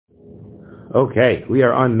Okay, we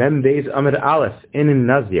are on Mem Beis Amud Aleph in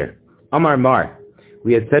Nazir. Amar Mar.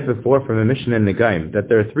 We had said before from a Mishnah in Negaim that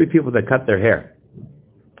there are three people that cut their hair: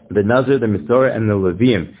 the Nazir, the Mitzorah, and the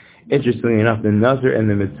Leviim. Interestingly enough, the Nazir and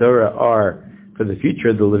the Mitzorah are for the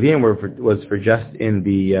future. The Leviim was for just in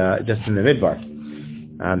the Midbar,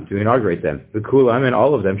 to inaugurate them. The Kulam and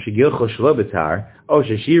all of them Shegilcho Shelo B'Tar O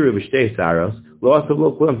Sheshiru B'Shtei Saros Lo Asav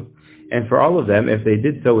Lo Klum. And for all of them, if they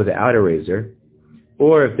did so without a razor,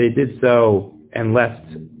 or if they did so and left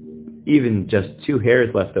even just 2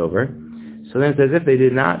 hairs left over, so then it's as if they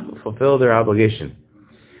did not fulfill their obligation.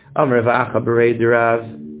 Amar Rav Acha B'Rei Derav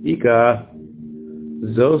Ika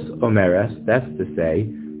Zos Omeres, that's to say,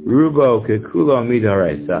 Rubo Kekulo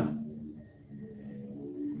Midaraisa.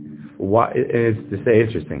 It's to say,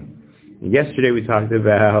 interesting. Yesterday we talked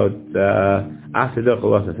about Asadoch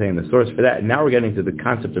Olas saying the source for that, and now we're getting to the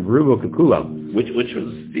concept of Rubo Kekulo. Which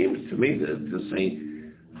seems to me to say,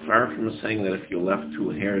 far from saying that if you left 2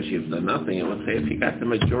 hairs you've done nothing, it would say if you got the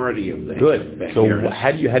majority of the Good. So hairs.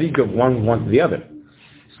 How do you go one to the other?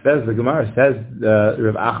 Says the Gemara, says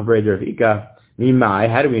Rav Acha B'Rei Rav Ika, Mimai,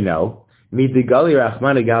 how do we know? Midigali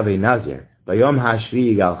Rachman Agave Nazir, Bayom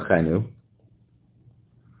Hashvi Yigal Chenu,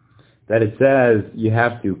 that it says you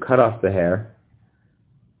have to cut off the hair.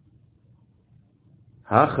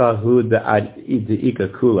 Hachahu De'ika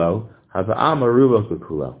Kulo, Hava'am Aruba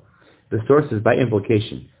Kulo. The source is by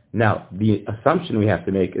implication. Now, the assumption we have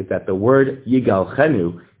to make is that the word Yigal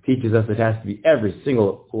Chenu teaches us it has to be every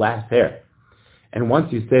single last hair. And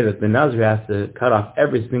once you say that the Nazir has to cut off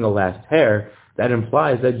every single last hair, that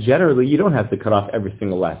implies that generally you don't have to cut off every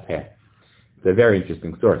single last hair. It's a very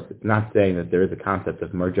interesting source. It's not saying that there is a concept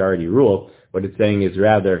of majority rule. What it's saying is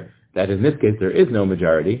rather that in this case there is no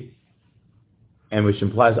majority, and which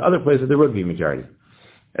implies other places there would be majority.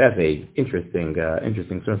 That's a interesting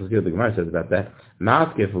source. Let's see what the Gemara says about that.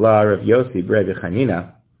 Maskif la Rav Yossi B'Rei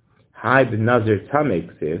Chanina, Hai b'Nazir Tamei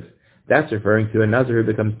Ksiv. That's referring to a Nazir who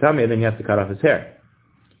becomes Tamei, then you have to cut off his hair.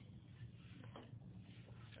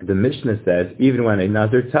 The Mishnah says even when a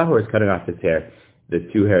Nazir Tahor is cutting off his hair, the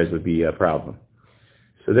 2 hairs would be a problem.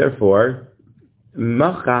 So therefore,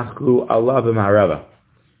 Machachu Allah b'Ma'arava.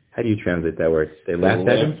 How do you translate that word? They laughed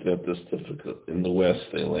at him? At this difficulty. In the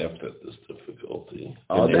West, they laughed at this difficulty.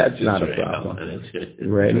 Oh, that's not a problem.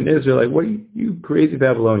 Right, in Israel, like, what are you crazy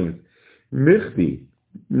Babylonians? Michdi,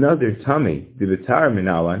 Nazir Tamei, Divitar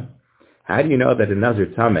Minalan. How do you know that a Nazir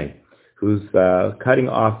Tamei, who's cutting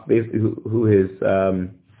off, basically, who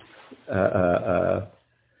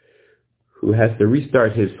has to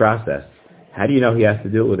restart his process, how do you know he has to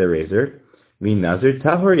do it with a razor? Min Nazir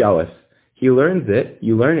Tahor Yalef. You learn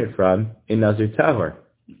it from in Nazir Tahor.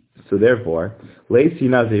 So therefore, Leisi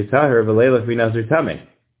Nazir Tahor v'leilach vi Nazir Tamei.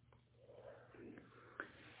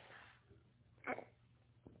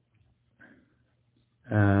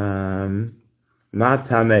 Ma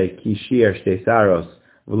Tamei ki shi'er shtei saros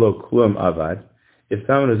v'lo klum avad. If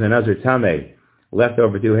someone is a Nazir Tamei, left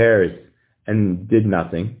over 2 hairs and did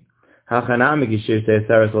nothing, hachanami ki shi'er shtei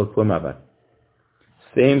saros v'lo klum avad.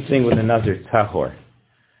 Same thing with a Nazir Tahor.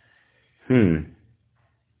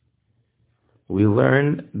 We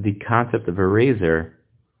learn the concept of a razor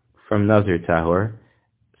from Nazir Tahor,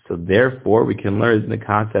 so therefore we can learn the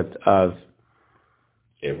concept of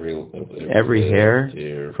every hair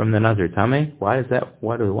from the Nazir Tamei. Why is that?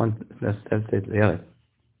 Why do one necessitate the other?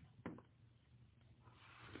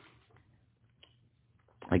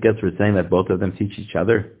 I guess we're saying that both of them teach each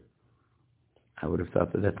other. I would have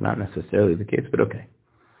thought that that's not necessarily the case, but okay.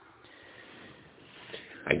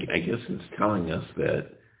 I guess it's telling us that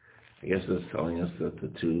the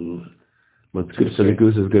 2. What's good for the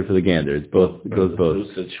goose is good for the gander. It goes both.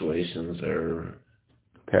 2 situations are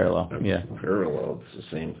parallel. Parallel. It's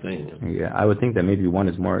the same thing. Yeah, I would think that maybe one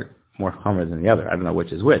is more chomer than the other. I don't know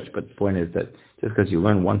which is which, but the point is that just because you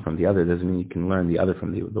learn one from the other doesn't mean you can learn the other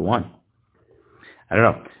from the one. I don't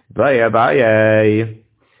know. Abaye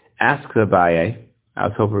asks Abaye. I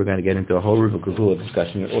was hoping we were going to get into a whole Ruba Kukula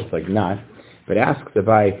discussion. It looks like not. But asks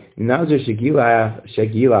Abaye, Nazir Shegilach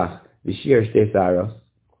V'Shir Shtei Saros.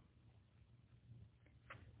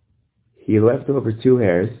 He left over 2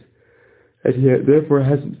 hairs, and he therefore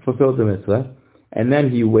hasn't fulfilled the mitzvah. And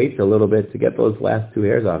then he waits a little bit to get those last 2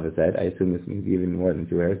 hairs off his head. I assume this means even more than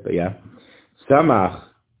 2 hairs, but yeah. Samach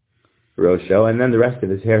Rosho, and then the rest of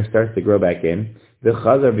his hair starts to grow back in.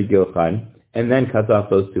 V'Chazar B'Gilchan, and then cuts off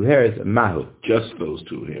those 2 hairs. Mahu. Just those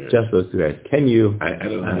 2 hairs. Just those 2 hairs. Can you? I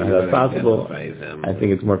don't know how that's possible. Them. I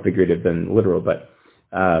think it's more figurative than literal, but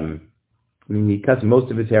he cuts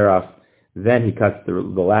most of his hair off. Then he cuts the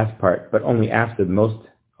last part, but only after the most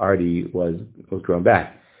already was grown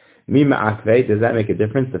back. Mima akve, does that make a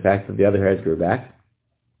difference, the fact that the other hairs grew back?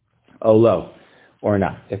 Oh, low, or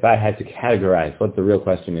not? If I had to categorize what the real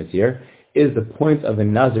question is here, is the point of a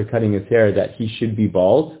Nazir cutting his hair that he should be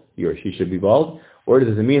bald, he or she should be bald, or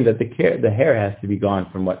does it mean that the hair has to be gone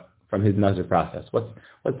from his Nazir process?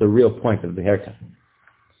 What's the real point of the haircut?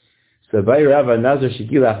 So by Rava Nazir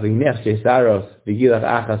shigilach v'nech shesaros v'gilach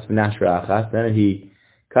achas v'nashra achas, then he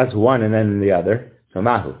cuts one and then the other. So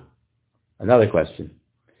mahu. Another question.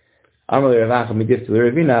 Amar Ravacha midif to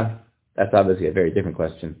Ravina. That's obviously a very different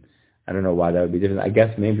question. I don't know why that would be different. I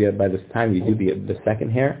guess maybe by this time you do the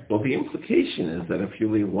second hair. Well, the implication is that if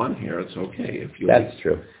you leave one hair, it's okay. That's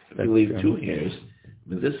true. If you leave two hairs,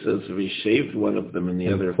 but this says if he shaved one of them and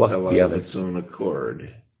the other fell out of its own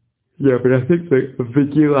accord. Yeah, but I think the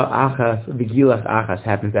Vigilach Achas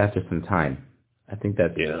happens after some time. I think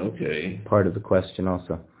that's part of the question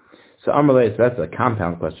also. So Amalei, so that's a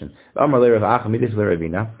compound question. Amalei Rav Acha midis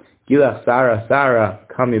l'Ravina. Gilach Sarah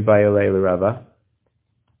kami bayalei l'Rava.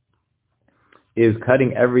 Is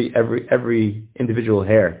cutting every individual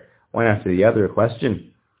hair one after the other a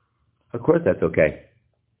question? Of course that's okay.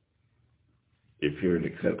 If you were to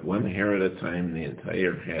cut one hair at a time, the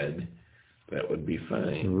entire head, that would be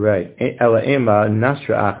fine. Right. Ela ema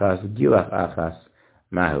nasra achas gilach achas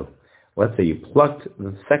mahu. Let's say you plucked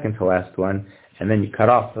the second to last one, and then you cut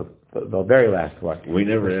off the very last one. We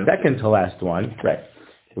never second to last one. Right.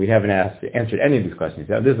 We haven't answered any of these questions.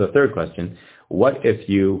 Now, this is the third question. What if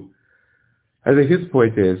you? I think his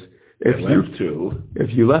point is if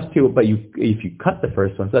you left two, but if you cut the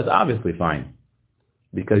first one, so that's obviously fine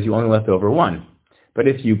because you only left over one. But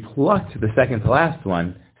if you plucked the second to last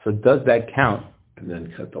one, so does that count? And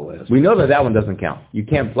then cut the last. We know that one doesn't count. You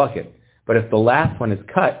can't pluck it. But if the last one is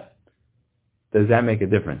cut, does that make a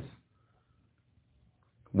difference?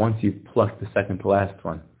 Once you pluck the second to last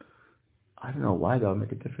one, I don't know why that would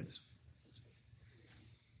make a difference.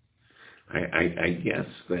 I guess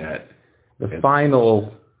that the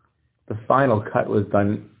final cut was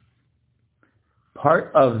done.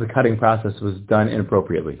 Part of the cutting process was done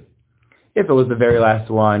inappropriately. If it was the very last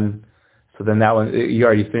one, so then that one, you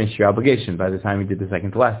already finished your obligation by the time you did the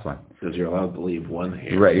second to last one. Because you're allowed to leave one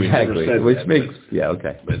hair. Right, exactly. Which makes,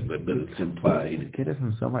 okay. But it's implied. Get it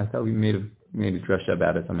from somewhere. I thought we made a drasha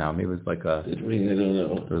about it somehow. Maybe it was like a... Did we? I don't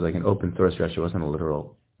know. It was like an open source drasha. It wasn't a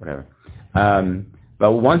literal, whatever.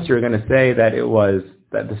 But once you're going to say that it was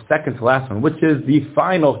that the second to last one, which is the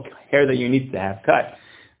final hair that you need to have cut,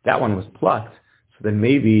 that one was plucked. So then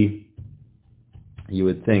maybe you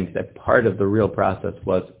would think that part of the real process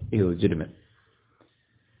was illegitimate.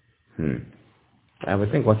 I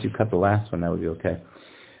would think once you cut the last one, that would be okay.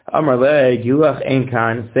 Amar le gilach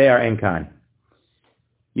enkan se'ar enkan.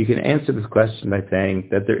 You can answer this question by saying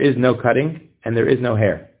that there is no cutting and there is no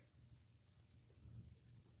hair.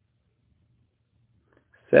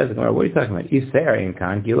 Says the Gemara, what are you talking about? Se'ar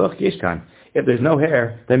enkan gilach yishkan. If there's no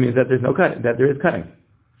hair, that means that there's no cut, that there is cutting.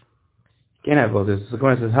 Can't have both. The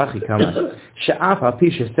Gemara says hachi kama sha'af al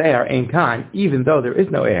pisha se'ar enkan. Even though there is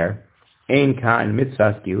no hair, enkan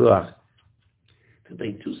mitzvahs gilach. Did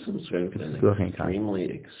they do some sort of an extremely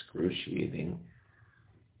excruciating?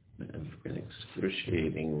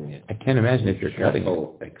 I can't imagine if you're cutting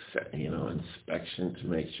inspection to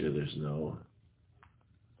make sure there's no.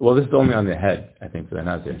 Well, this is only on the head, I think, for the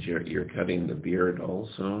Nazir. You're cutting the beard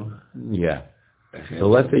also. Yeah. So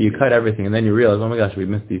let's say you cut everything, and then you realize, oh my gosh, we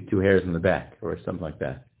missed these two hairs in the back, or something like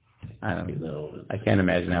that. I don't know. I can't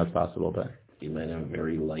imagine how it's possible, but you might have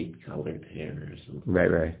very light colored hair or something.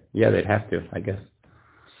 Right. Yeah, they'd have to, I guess.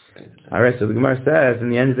 All right, so the Gemara says, in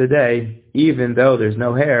the end of the day, even though there's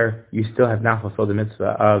no hair, you still have not fulfilled the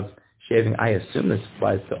mitzvah of shaving. I assume this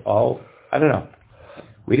applies to all. I don't know.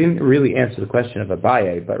 We didn't really answer the question of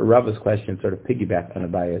Abaye, but Rava's question sort of piggybacked on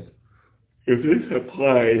Abaye's. If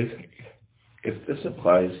this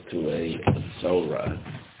applies to a Zorah,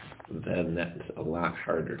 then that's a lot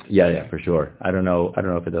harder to Yeah, for sure. I don't know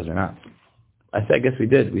if it does or not. I guess we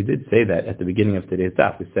did. We did say that at the beginning of today's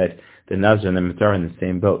talk. We said the Nazir and the Mitzvah are in the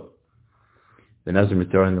same boat. The Nazir,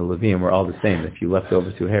 Mitzvah, and the Levim were all the same. If you left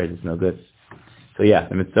over two hairs, it's no good. So yeah,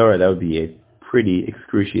 the Mitzvah, that would be a pretty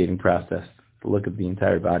excruciating process to look at the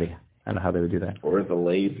entire body. I don't know how they would do that. Or the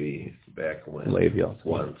Levi back when. Levi also.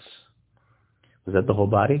 Once. Was that the whole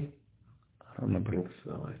body? I don't remember. I think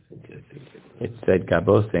so. I think it said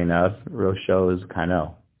Gabos Einav, Rosho is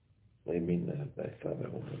Kano. Maybe not. I thought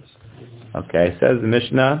it was. Okay, it says the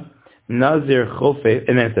Mishnah, Nazir Chofef,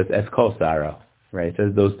 and then it says Eskol Saro. Right, it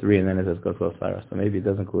says those three, and then it says Eskol Saro. So maybe it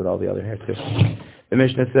does include all the other hair too. The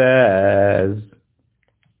Mishnah says,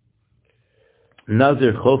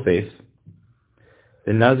 Nazir Chofef,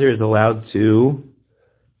 the Nazir is allowed to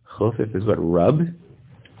Chofif is what? Rub?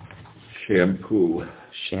 Shampoo.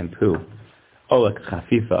 Oh, like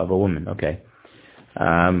chafifa of a woman. Okay.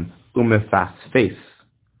 Umefas face.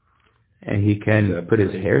 And he can put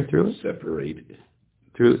his hair through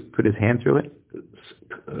it? Put his hand through it?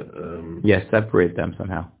 Yes, separate them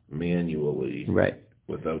somehow. Manually. Right.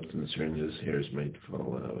 Without concern his hairs might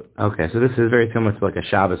fall out. Okay, so this is very similar to like a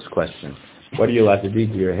Shabbos question. What are you allowed to do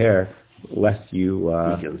to your hair lest you...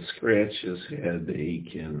 He can scratch his head, he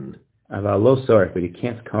can... But you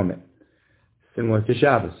can't comb it. Similar to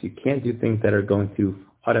Shabbos. You can't do things that are going to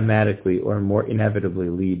automatically or more inevitably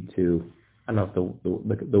lead to... I don't know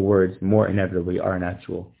if the words more inevitably are an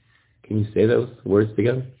actual... Can you say those words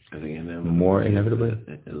together? I think inevitably. More inevitably?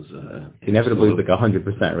 Inevitably is like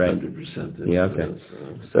 100%, right? 100%. Yeah, okay.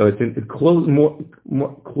 So it's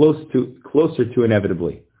closer to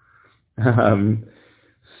inevitably.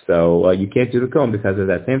 So you can't do the comb because of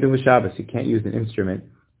that. Same thing with Shabbos. You can't use an instrument.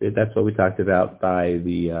 That's what we talked about by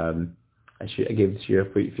the... I gave this year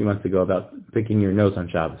a few months ago about picking your nose on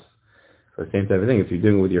Shabbos. So the same type of thing. If you're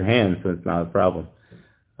doing it with your hands, then it's not a problem.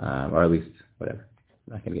 Or at least, whatever.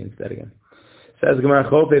 I'm not going to get into that again. Says Gemara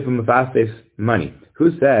Chofef from Mefastes money. Who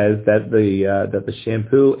says that the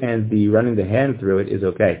shampoo and the running the hand through it is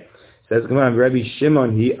okay? Says Gemara Rabbi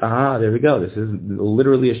Shimon. There we go. This is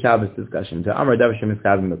literally a Shabbos discussion. To Amar Davar Shem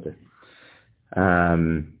Miskavin Mutter.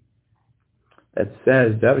 That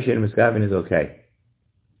says Davar Shem Miskavin is okay,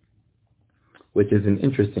 which is an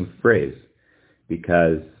interesting phrase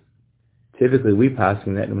because typically we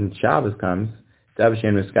passing that when Shabbos comes, Davar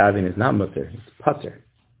Shem Miskavin is not Mutter. It's Putter.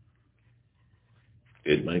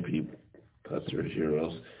 It might be Putter here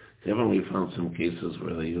else. Haven't we found some cases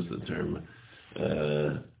where they use the term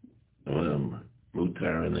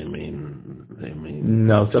mutar and they mean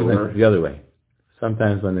no, sometimes it's the other way.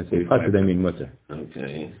 Sometimes when they say Putter, they mean mutar.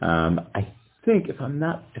 Okay. I think if I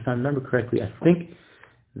remember correctly, I think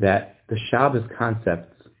that the Shabbos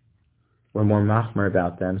concepts were more machmer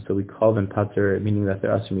about them, so we call them Putter, meaning that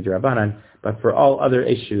they're asur midrabanan. But for all other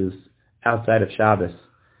issues outside of Shabbos,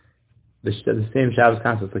 the same Shabbos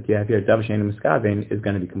concept, like you have here, Davar She'einu Miskavin, is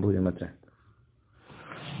going to be completely mutter.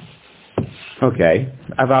 Okay,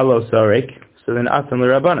 Avalo Sorek. So then Asan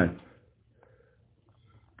l'Rabbanan.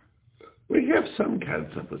 We have some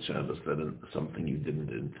concept with Shabbos that something you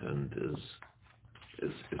didn't intend is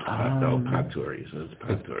patur. So it's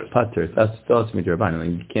patur. Patur. That's still asur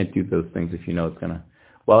midrabanan. You can't do those things if you know it's going to...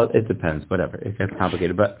 Well, it depends. Whatever. It gets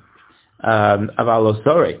complicated. But Avalo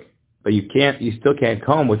Sorek. But you still can't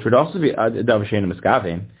comb, which would also be Davar She'einu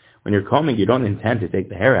Miskavin. When you're combing, you don't intend to take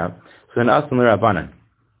the hair out. So then Asan l'Rabbanan.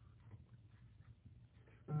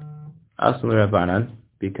 Asan l'Rabbanan,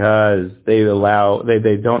 because they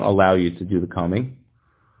don't allow you to do the combing.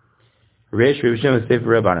 Reish Reb Shimon Sefer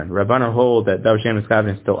Rabbanan. Rabbanan hold that Davar She'einu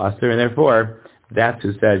Miskavin is still asur, and therefore that's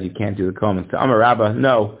who says you can't do the combing. So Amar Rabba,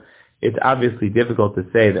 no, it's obviously difficult to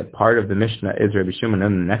say that part of the Mishnah is Rabbi Shimon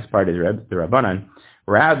and the next part is the Rabbanan.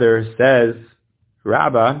 Rather, says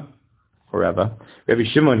Rabbi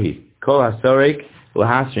Shimon Kol hasorek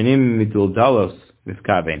l'hasranim miduldalos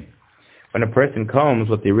miskaven. When a person combs,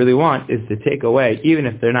 what they really want is to take away, even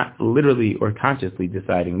if they're not literally or consciously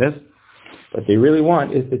deciding this, what they really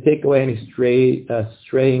want is to take away any straying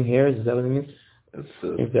hairs. Is that what it means?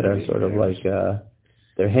 Things that are sort of like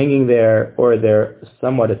they're hanging there or they're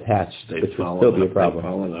somewhat attached, which would still be a problem.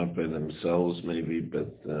 They've fallen up by themselves, maybe,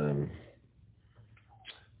 but.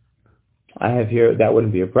 I have here, that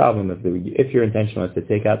wouldn't be a problem if your intention was to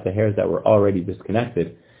take out the hairs that were already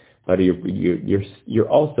disconnected, but you're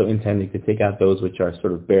also intending to take out those which are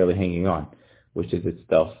sort of barely hanging on, which is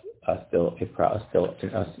itself still an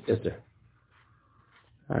isser.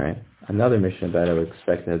 All right, another mission that I would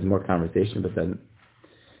expect has more conversation, but then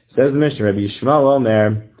says the mission, Rabbi Yishmael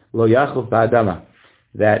Omer lo yachuf ba'adama,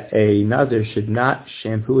 that a nazir should not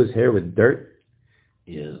shampoo his hair with dirt.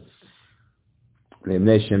 Yes. Because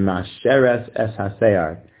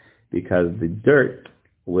the dirt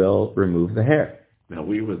will remove the hair. Now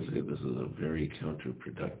we would say this is a very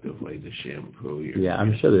counterproductive way to shampoo your hair.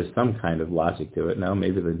 I'm sure there's some kind of logic to it. Now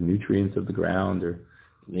maybe the nutrients of the ground or...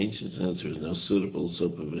 In ancient times there was no suitable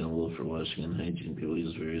soap available for washing and hygiene. People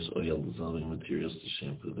used various oil-dissolving materials to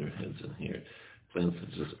shampoo their heads and hair. Plants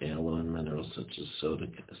such as aloe and minerals such as soda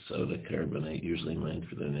carbonate, usually mined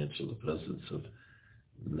for their natural deposits of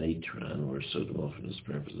natron, were suitable for this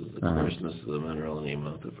purposes. The coarseness of the mineral and the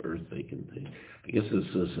amount of earth they contain. I guess this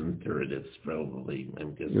isn't dirt, it's probably,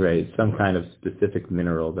 I'm guessing. Right, some kind of specific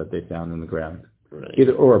mineral that they found in the ground. Right.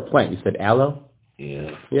 Either or a plant. You said aloe?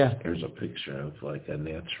 Yeah. Yeah. There's a picture of like a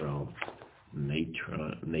natural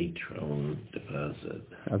natron deposit.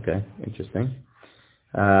 Okay, interesting.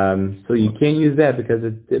 So you can't use that because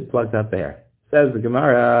it plugs out the hair. Says the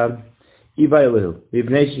Gemara, Ivailu,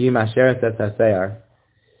 Ibnei Shihim Asheret Tetzaseyar.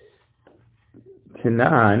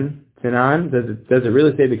 Tanan, does it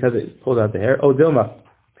really say because it pulls out the hair? Oh, Dilma,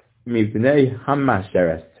 Mibnei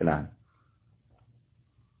Hamasheret Tanan.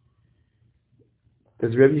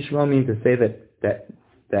 Does Rabbi Yishmael mean to say that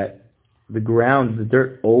the ground, the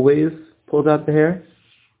dirt, always pulls out the hair?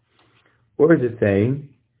 Or is it saying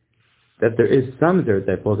that there is some dirt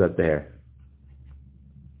that pulls out the hair?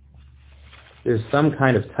 There's some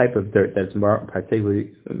kind of type of dirt that's more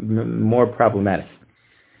problematic.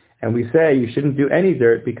 And we say you shouldn't do any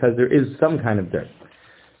dirt because there is some kind of dirt.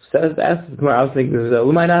 So I was thinking,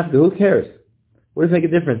 who cares? What does it make a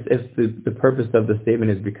difference if the purpose of the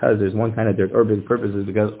statement is because there's one kind of dirt, or the purpose is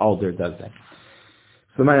because all dirt does that?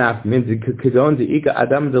 So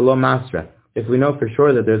if we know for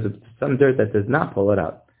sure that there's some dirt that does not pull it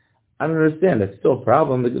out, I don't understand. That's still a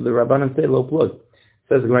problem. The Rabbanan say lo plug.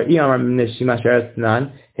 Says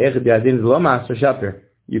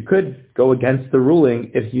you could go against the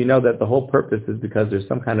ruling if you know that the whole purpose is because there's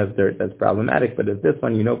some kind of dirt that's problematic. But if this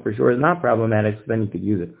one you know for sure is not problematic, so then you could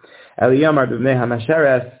use it. If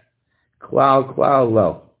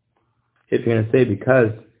you're going to say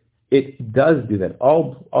because it does do that,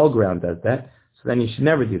 all ground does that, so then you should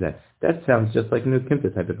never do that. That sounds just like a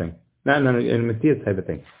Nukimta type of thing. Not a Matthias type of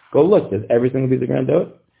thing. Go look, does every single piece of ground do it?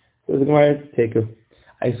 So the Gemara take a...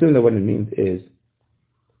 I assume that what it means is,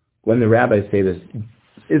 when the rabbis say this,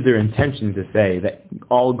 is their intention to say that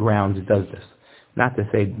all ground does this? Not to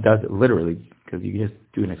say does it literally, because you can just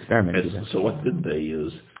do an experiment. So what did they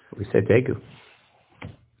use? We say teku.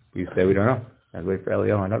 We say we don't know. I'd wait for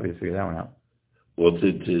Eliyahu and Avi to figure that one out. Well,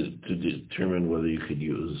 to determine whether you could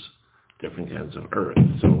use different kinds of earth.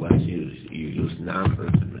 So let's use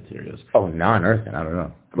non-earthen materials. Oh, non-earthen? I don't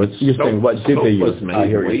know. What did they use? Was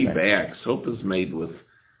made way back. Soap was made with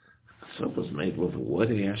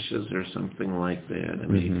wood ashes or something like that. I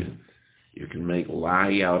mean, you can make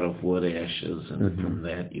lye out of wood ashes, and from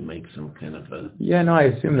that you make some kind of a... Yeah, no, I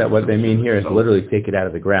assume that what they mean here is literally take it out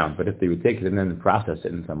of the ground. But if they would take it and then process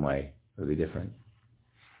it in some way, it would be different.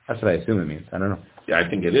 That's what I assume it means. I don't know. Yeah, I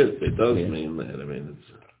think it is. It does mean that. I mean, it's...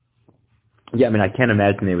 Yeah, I mean, I can't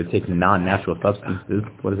imagine they would take non-natural substances.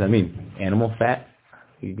 What does that mean? Animal fat?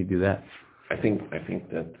 You could do that. I think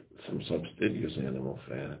that some subs did use animal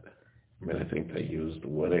fat. I mean, I think they used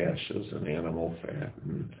wood ashes and animal fat.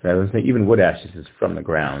 I was saying even wood ashes is from the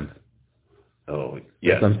ground. Oh,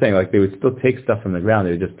 yeah. So I'm saying, like, they would still take stuff from the ground.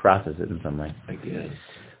 They would just process it in some way. I guess.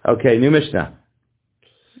 Okay, new Mishnah.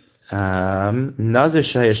 Nazir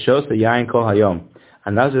shayashosa yain kol hayom.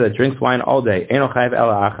 A Nazir that drinks wine all day. Eno chayav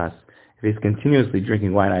ela achas. If he's continuously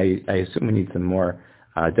drinking wine, I assume we need some more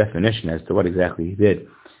definition as to what exactly he did.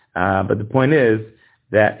 But the point is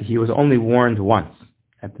that he was only warned once,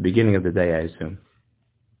 at the beginning of the day, I assume.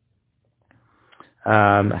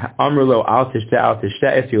 Amrulo al tishte al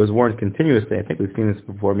tishte, if he was warned continuously, I think we've seen this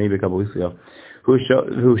before, maybe a couple weeks ago, who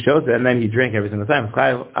shows it, and then he drank every single time.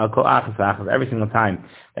 Every single time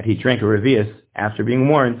that he drank a revius after being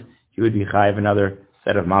warned, he would be chayav another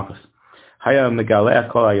set of malchus.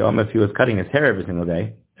 If he was cutting his hair every single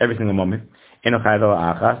day, every single moment, again.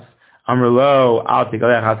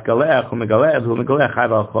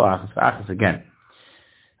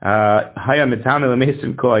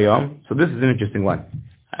 So this is an interesting one.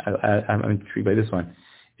 I'm intrigued by this one.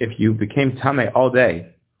 If you became tameh all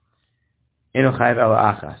day, how in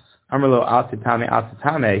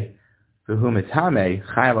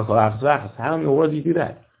the world do you do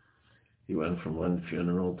that? He went from one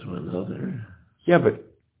funeral to another. Yeah, but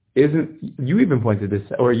you even pointed this,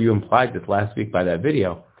 or you implied this last week by that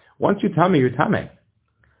video. Once you tameh, you're tameh.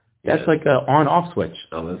 That's like an on-off switch.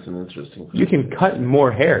 Oh, that's an interesting question. You can cut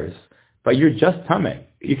more hairs, but you're just tameh.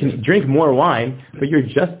 You can drink more wine, but you're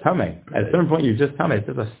just tameh. At a certain point, you're just tameh. It's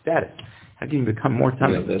just a status. How can you become more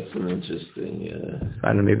tameh? Yeah, that's an interesting... I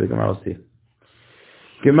don't know, maybe the Gemara will see.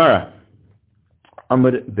 Gemara.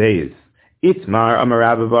 Amud Beis. Itmar Amar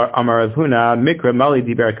Abavar Amar Avhuna Mikra Mali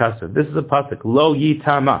Diber Kasav. This is a pasuk. Lo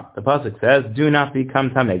Yitama. The pasuk says, "Do not become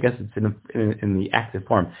tameh." I guess it's in the active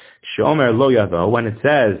form. Shomer Lo Yavo. When it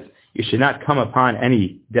says you should not come upon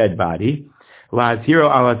any dead body. Lahaziro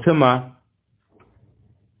al Hatuma.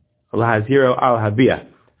 Lahaziro al Habia.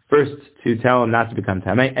 First to tell him not to become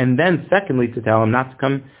tameh, and then secondly to tell him not to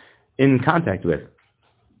come in contact with,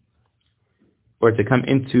 or to come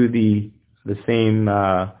into the same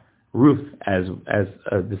roof as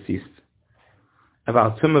a deceased.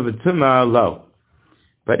 About tuma v'tuma lo.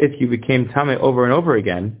 But if you became tameh over and over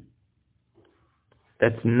again,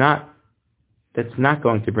 that's not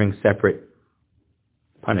going to bring separate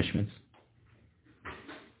punishments.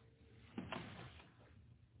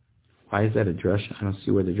 Why is that a drush? I don't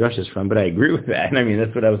see where the drush is from, but I agree with that. I mean,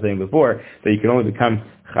 that's what I was saying before, that you can only become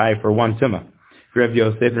chai for one tumah. Rav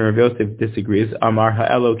Yosef, and Rav Yosef disagrees. Amar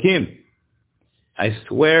ha'elokim. I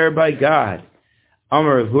swear by God.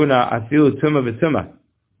 Amar Rav Huna, afilu tumah v'tumah.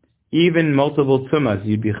 Even multiple tumas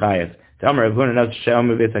you'd be chayav. Amar Rav Huna,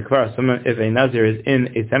 if a nazir is in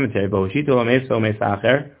a cemetery,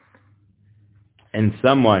 and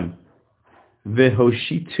someone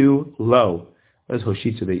v'hoshitu lo. What is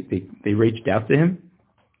hoshitu? They reached out to him?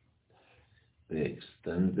 They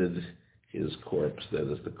extended his corpse,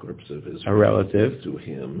 that is the corpse of his a relative, to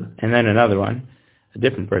him. And then another one, a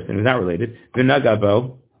different person who's not related,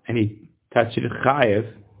 v'nagabo, and he touched it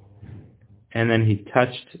chayav, and then he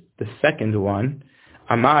touched the second one,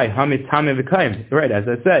 amai hamid tameh v'kayim. Right, as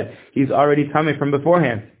I said, he's already tameh from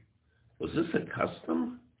beforehand. Was this a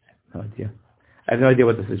custom? No idea. I have no idea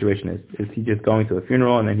what the situation is. Is he just going to a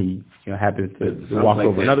funeral and then he, happens to walk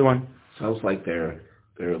over another one? Sounds like they're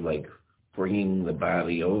like bringing the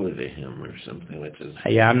body over to him or something, which is...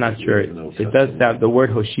 Yeah, I'm not sure. It does sound, the word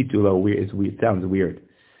hoshitulo is weird. It sounds weird.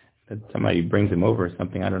 That somebody brings him over or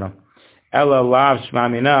something, I don't know. Ela lav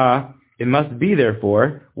shmamina, it must be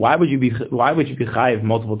therefore, why would you be chayiv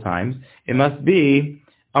multiple times? It must be,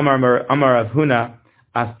 Amar Rav Huna,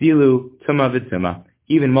 afilu tuma v'tuma.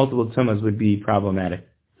 Even multiple tumas would be problematic.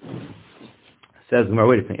 Says Gemara,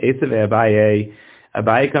 wait a second. Esav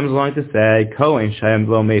Abaye comes along to say, Kohen shayim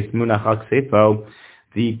lo meis munach al ksefo.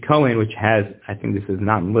 The Kohen, which has, I think this is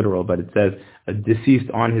not literal, but it says a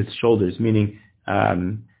deceased on his shoulders, meaning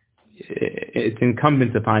it's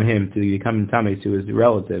incumbent upon him to become tamei to his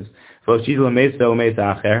relatives.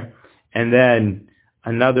 And then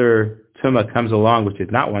another tumah comes along, which is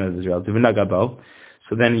not one of his relatives,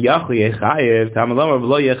 so then Yachli Yechayev Tamalomar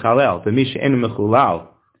V'lo Yechalel V'Misha En Mechulal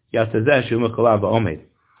Yatazeh Shu Mechulal V'Omed.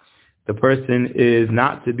 The person is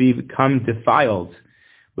not to become defiled,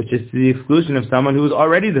 which is to the exclusion of someone who is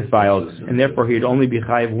already defiled, and therefore he'd only be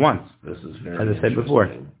chayiv once. This is very as I said before.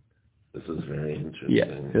 This is very interesting.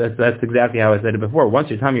 Yeah, that's exactly how I said it before. Once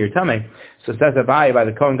you're tummy, you're tummy. So says Abaye by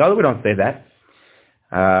the Kohen Gadol, we don't say that.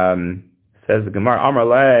 Says the Gemara Amar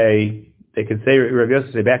Lei. They could say Rav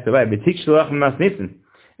Yosef say back to Abaye, B'tik Shalach Mas Nissen.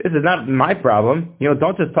 This is not my problem.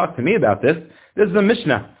 Don't just talk to me about this. This is a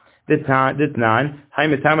Mishnah. Ditnan,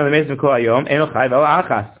 Haimitama the Mason Kol Hayom, Eno Chayv El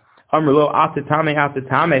Achas. Amrlo Atetame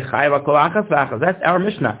Chayv Kol Achas V'Achas. That's our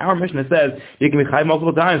Mishnah. Our Mishnah says you can be Chayv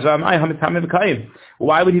multiple times. Hamitame V'Kayim.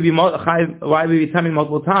 Why would he be tamei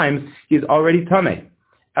multiple times? He's already tamei.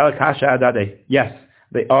 El Kasha Adade. Yes,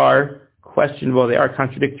 they are questionable. They are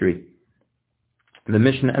contradictory. The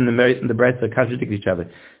Mishnah and the Brisa contradict each other.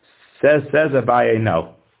 Says Abaye,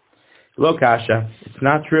 no. Lo kasha, it's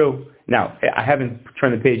not true. Now, I haven't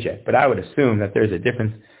turned the page yet, but I would assume that there's a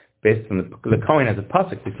difference based on the Kohen has a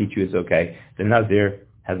pasuk to teach you it's okay. The Nazir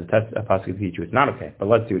has a pasuk to teach you it's not okay. But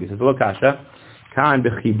let's see what he says. Lo kasha, kan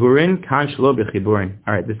b'chiburin, kan shlo b'chiburin.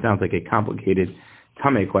 All right, this sounds like a complicated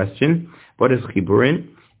tamei question. What is chiburin?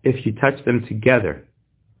 If you touch them together.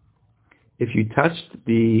 If you touched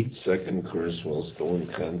the second course while still in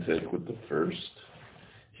contact with the first,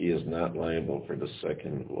 he is not liable for the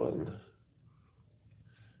second one.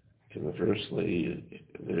 Conversely,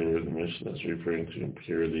 there the Mishnah is referring to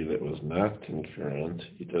impurity that was not concurrent.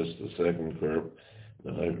 He touched the second corp,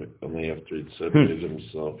 only after he'd separated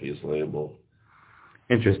himself, he is liable.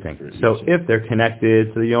 Interesting. So if they're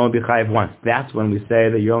connected, so you only be chayiv once. That's when we say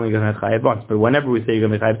that you're only going to chayiv once. But whenever we say you're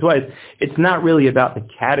going to be chayiv twice, it's not really about the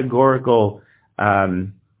categorical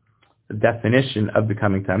definition of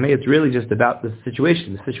becoming tamei. It's really just about the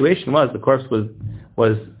situation. The situation was the corpse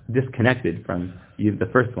was disconnected from the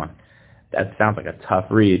first one. That sounds like a tough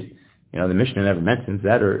read. The Mishnah never mentions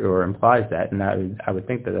that or implies that, and I would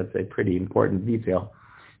think that that's a pretty important detail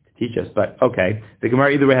to teach us. But okay, the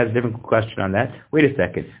Gemara either way has a different question on that. Wait a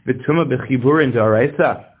second. V'tuma b'chiburin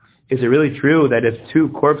d'oraisa. Is it really true that if two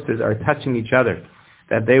corpses are touching each other,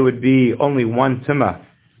 that they would be only one tuma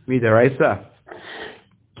mid'oraisa?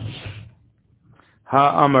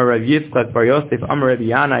 Ha Amar Rav Yitzchak Bar Yosef Amar Rav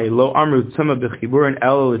Yanai Lo Amru Tuma b'chiburin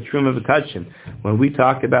El L'Truma V'Kadshim. When we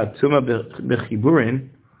talk about Tuma b'chiburin,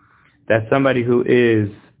 that's somebody who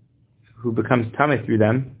becomes tamei through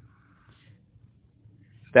them.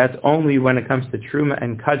 That's only when it comes to Truma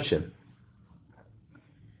and Kadshim,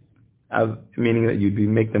 meaning that you'd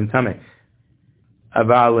make them tamei.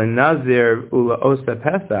 Aval Nazir Ula Osa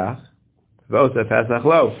Pesach V'Osa Pesach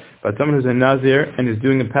Lo. But someone who's a Nazir and is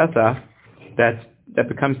doing a Pesach, that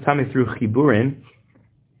becomes tamei through chiburin,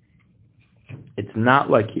 it's not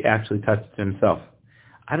like he actually touched himself.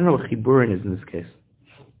 I don't know what chiburin is in this case.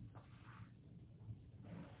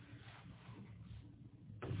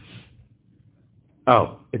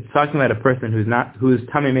 Oh, it's talking about a person who's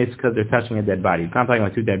tamei meis because they're touching a dead body. It's not talking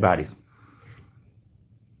about two dead bodies.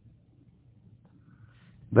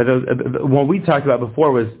 But what we talked about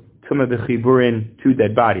before was tumah b'chiburin, two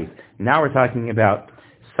dead bodies. Now we're talking about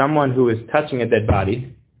someone who is touching a dead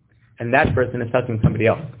body, and that person is touching somebody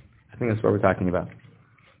else. I think that's what we're talking about.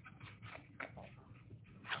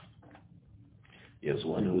 Yes,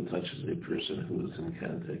 one who touches a person who is in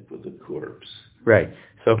contact with a corpse. Right.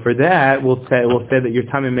 So for that, we'll say that you're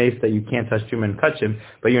tamei meis, that you can't touch Truma and Kachim,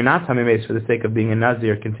 but you're not tamei meis for the sake of being a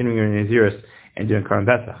Nazir, continuing your Nazirus, and doing Korban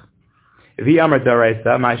Pesach. If he amar daraisa,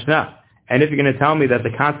 ma'ashna. And if you're going to tell me that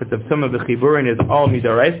the concept of tumah b'chiburin is all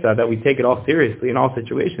midaraisa, that we take it all seriously in all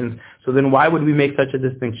situations, so then why would we make such a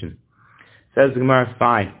distinction? Says the Gemara,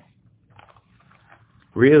 fine.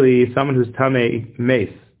 Really, someone who's tamei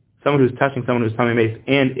meis, someone who's touching someone who's tamei meis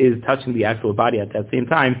and is touching the actual body at that same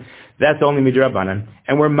time, that's only midrabanan,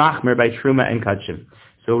 and we're machmer by truma and kachim.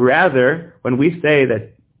 So rather, when we say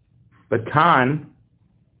that, but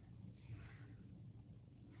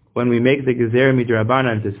when we make the gezer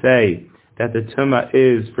midrabanan to say that the tumah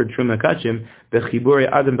is for truma kachim, the chiburi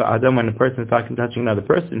adam ba'adam, when a person is touching another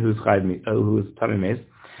person who's tamei meis,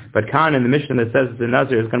 but Khan in the Mishnah that says the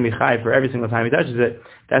Nazir is going to be chai for every single time he touches it,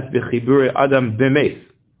 that's b'chiburi adam b'meis,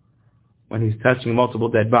 when he's touching multiple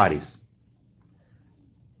dead bodies.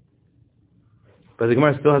 But the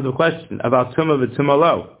Gemara still has a question about tumah v'tumah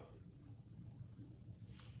lo.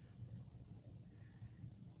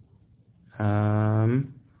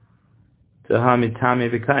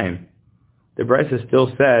 The Brisa still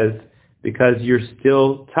says, because you're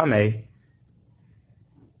still tamei,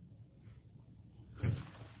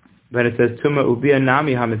 but it says tumah ubia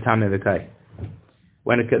nami hamitame v'kai.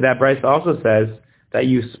 That Brisa also says that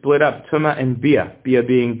you split up tumah and bia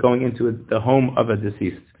being going into the home of a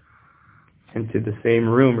deceased, into the same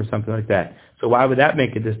room or something like that. So why would that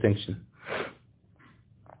make a distinction?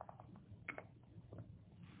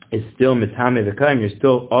 It's still mitame v'kaim, you're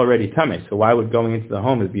still already tamei, so why would going into the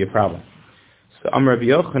home be a problem? So Amar Rabbi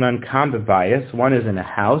Yochanan, kan b'vayis, one is in a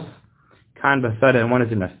house, kan b'sada, and one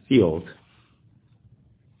is in a field.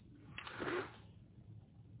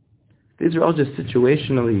 These are all just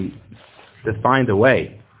situationally defined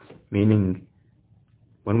away, meaning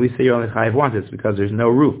when we say you're only chayiv once, it's because there's no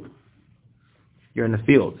roof. You're in the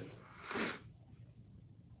field.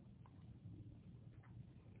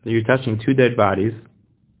 You're touching two dead bodies,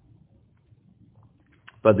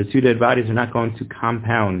 but the two dead bodies are not going to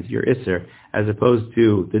compound your isser, as opposed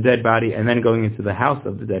to the dead body and then going into the house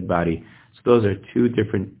of the dead body. So those are two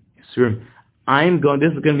different issurim.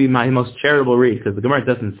 This is going to be my most charitable read, because the Gemara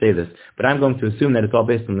doesn't say this, but I'm going to assume that it's all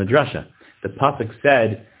based on the drasha. The pasuk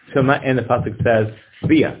said tumah and the pasuk says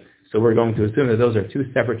bia. So we're going to assume that those are two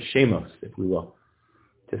separate shemos, if we will,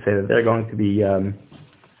 to say that they're going to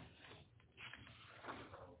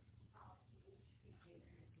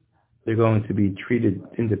be treated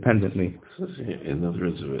independently. In other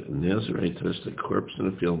words, if a Nazirite touched a corpse in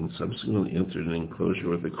a field and subsequently entered an enclosure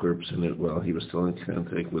with a corpse in it while he was still in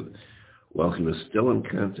contact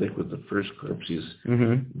with the first corpse, he's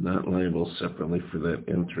not liable separately for that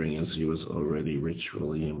entering, as he was already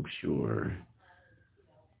ritually impure.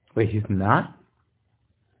 Wait, he's not?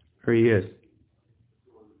 Or he is?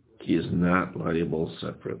 He is not liable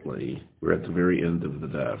separately. We're at the very end of the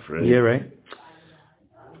daf, right? Yeah, right.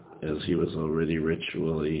 As he was already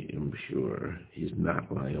ritually impure, he's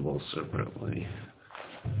not liable separately.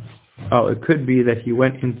 Oh, it could be that he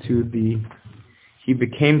went into he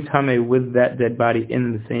became tamei with that dead body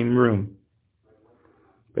in the same room.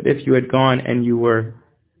 But if you had gone and you were...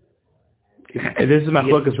 This is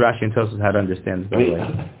Machlokas Rashi and Tosfos how to understand this, by the way.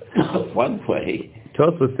 One way.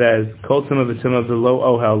 Tosfos says, Kol tumah v'tumah v'lo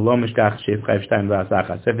ohel lo mishkach sheif chayv shtayim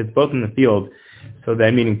v'asachas. So if it's both in the field, so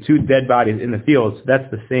that meaning two dead bodies in the field, so that's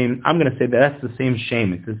the same, I'm going to say that's the same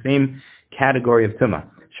shame. It's the same category of tumah.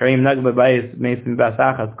 Sharim nag b'bayis meisim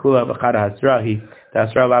v'asachas kula v'chada hasrahi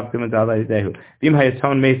ta'asra lav tumah d'alai dehu. V'im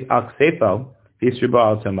hayaton meis al ksefo v'yisriba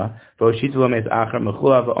al tumah v'oshitu lo meis achar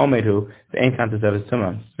mechula v'omedu v'en kantas of his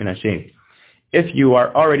tumah min hashem. If you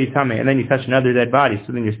are already tamei and then you touch another dead body,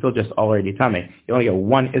 so then you're still just already tamei. You only get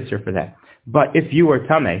one isser for that. But if you were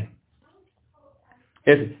tamei,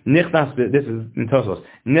 if nichnas, this is in Tosfos,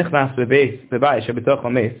 nichnas bebayis shebetoch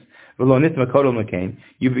hameis v'lo nitma kodol mekain,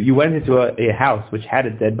 you went into a house which had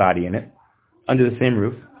a dead body in it, under the same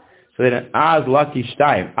roof. So then az laki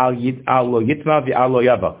shtayim al lo yitma v'al lo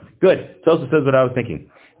yava. Good. Tosfos says what I was thinking,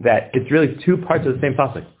 that it's really two parts of the same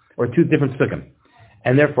pasuk, or two different psukim.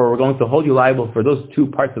 And therefore, we're going to hold you liable for those two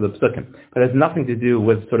parts of the psukim. But it has nothing to do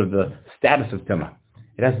with sort of the status of tumah.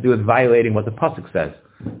 It has to do with violating what the pasuk says.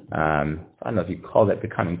 I don't know if you call that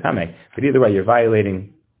becoming tamei, but either way, you're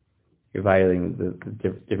violating the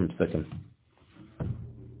different psukim.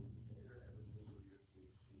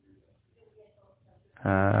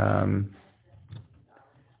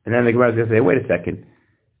 And then the Gemara is going to say, wait a second.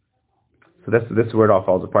 So this is where it all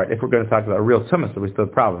falls apart. If we're going to talk about a real tumah, so we still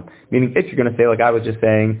have a problem. Meaning, if you're going to say, like I was just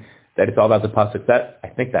saying, that it's all about the pasuk, that I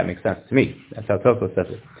think that makes sense to me. That's how Tosfos says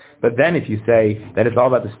it. But then if you say that it's all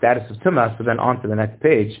about the status of tumah, so then on to the next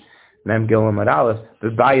page, Mem Gilum Adalis, the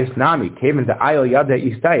bias nami came into ayol yada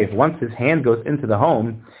istayif. Once his hand goes into the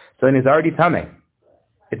home, so then he's already tameh.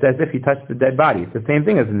 It's as if he touched the dead body. It's the same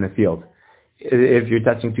thing as in the field. If you're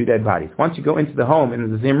touching two dead bodies, once you go into the home and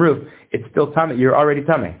in the same roof, it's still tameh. You're already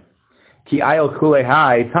tameh. Ki ayol kulei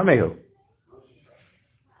hai tamehu.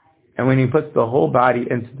 And when he puts the whole body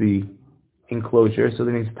into the enclosure, so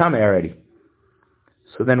then he's tameh already.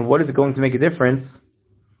 So then what is it going to make a difference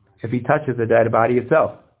if he touches the dead body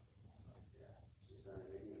itself?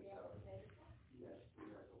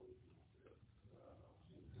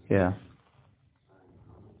 Yeah.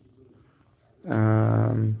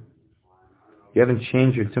 You haven't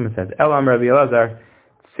changed your tumah says. Elam Rabbi Elazar,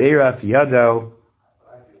 Seiraf Yado,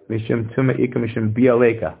 Mishum Tumah Ika Mishum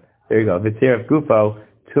Bialeka. There you go. V'Seiraf Gufo,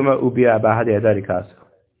 Tumah Ubia Bahadi Adarikasu.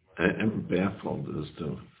 I'm baffled as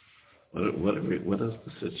to what is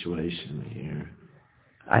the situation here.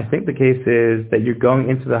 I think the case is that you're going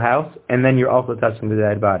into the house and then you're also touching the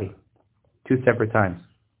dead body. 2 separate times.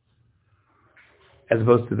 As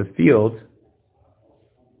opposed to the field.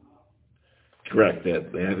 Correct,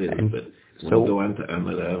 that is, and but so, we'll go on to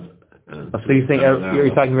Amadav. So you're saying,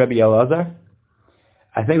 you're talking Rabbi Elazar?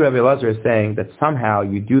 I think Rabbi Elazar is saying that somehow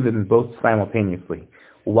you do them both simultaneously.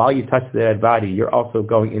 While you touch the dead body, you're also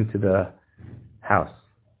going into the house.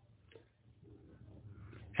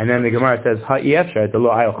 And then the Gemara says,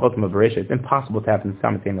 it's impossible to happen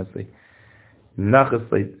simultaneously. You're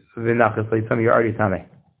already tameh.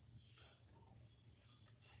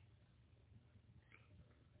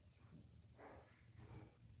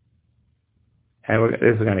 And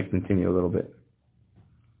this is going to continue a little bit.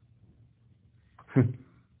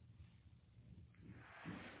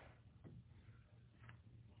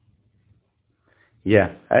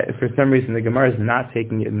 Yeah, for some reason the Gemara is not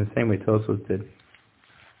taking it in the same way Tosfos did.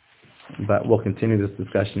 But we'll continue this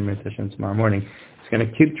discussion in tomorrow morning. It's going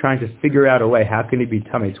to keep trying to figure out a way. How can he be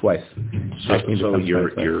tummy twice? So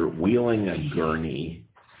you're wheeling a gurney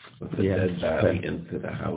with the dead body into the house.